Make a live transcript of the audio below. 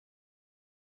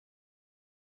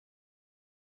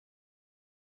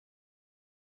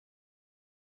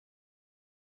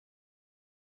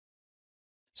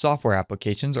Software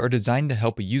applications are designed to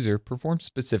help a user perform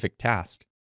specific tasks,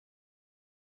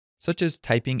 such as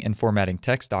typing and formatting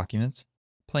text documents,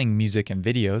 playing music and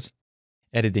videos,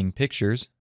 editing pictures,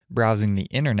 browsing the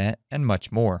internet, and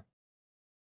much more.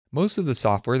 Most of the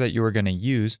software that you are going to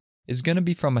use is going to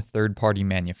be from a third-party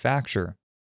manufacturer,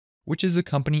 which is a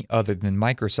company other than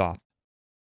Microsoft.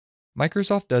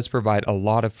 Microsoft does provide a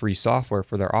lot of free software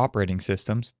for their operating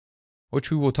systems,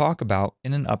 which we will talk about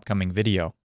in an upcoming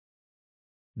video.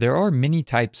 There are many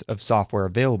types of software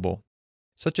available,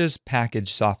 such as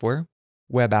packaged software,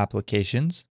 web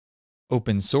applications,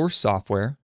 open source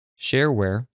software,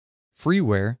 shareware,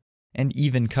 freeware, and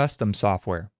even custom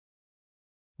software.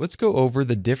 Let's go over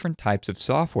the different types of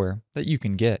software that you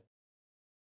can get.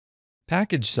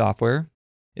 Packaged software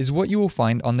is what you will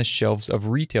find on the shelves of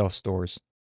retail stores.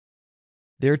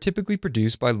 They are typically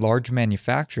produced by large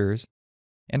manufacturers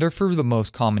and are for the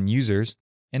most common users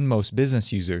and most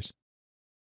business users.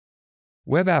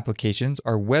 Web applications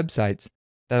are websites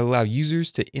that allow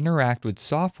users to interact with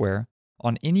software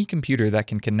on any computer that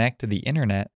can connect to the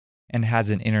internet and has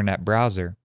an internet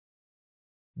browser.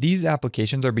 These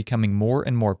applications are becoming more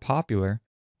and more popular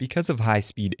because of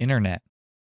high-speed internet.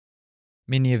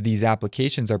 Many of these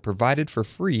applications are provided for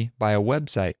free by a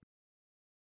website.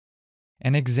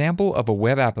 An example of a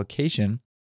web application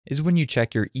is when you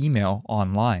check your email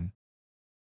online.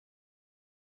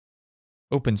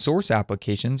 Open source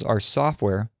applications are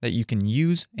software that you can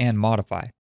use and modify.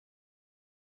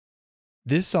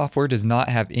 This software does not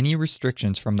have any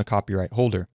restrictions from the copyright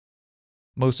holder.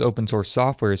 Most open source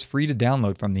software is free to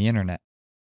download from the internet.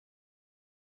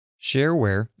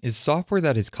 Shareware is software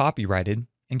that is copyrighted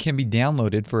and can be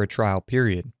downloaded for a trial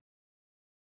period.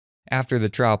 After the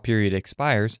trial period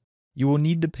expires, you will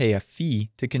need to pay a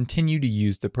fee to continue to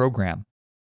use the program.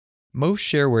 Most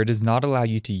shareware does not allow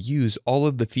you to use all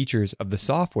of the features of the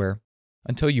software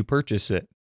until you purchase it.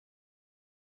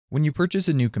 When you purchase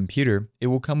a new computer, it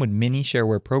will come with many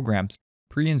shareware programs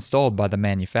pre-installed by the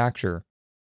manufacturer.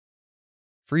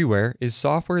 Freeware is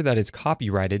software that is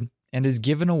copyrighted and is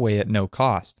given away at no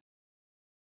cost.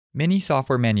 Many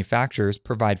software manufacturers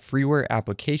provide freeware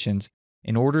applications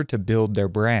in order to build their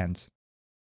brands.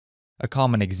 A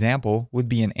common example would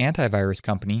be an antivirus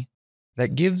company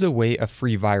that gives away a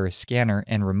free virus scanner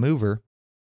and remover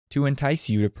to entice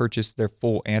you to purchase their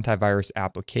full antivirus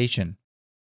application.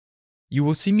 You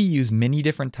will see me use many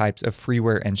different types of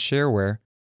freeware and shareware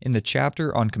in the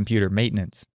chapter on computer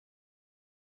maintenance.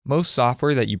 Most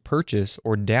software that you purchase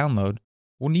or download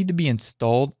will need to be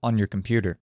installed on your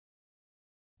computer.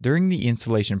 During the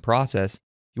installation process,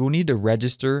 you will need to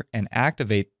register and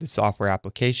activate the software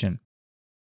application.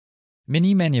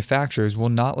 Many manufacturers will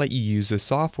not let you use the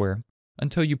software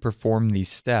until you perform these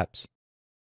steps.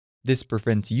 This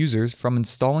prevents users from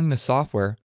installing the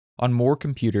software on more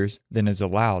computers than is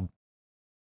allowed.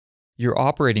 Your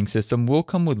operating system will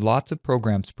come with lots of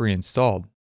programs pre-installed.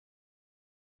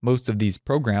 Most of these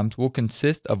programs will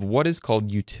consist of what is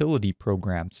called utility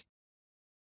programs.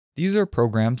 These are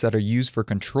programs that are used for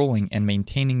controlling and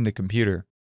maintaining the computer.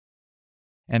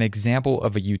 An example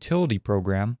of a utility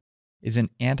program is an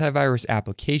antivirus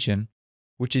application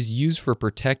which is used for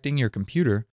protecting your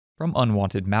computer from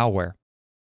unwanted malware.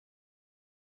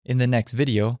 In the next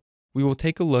video, we will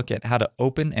take a look at how to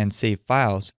open and save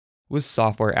files with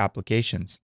software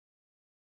applications.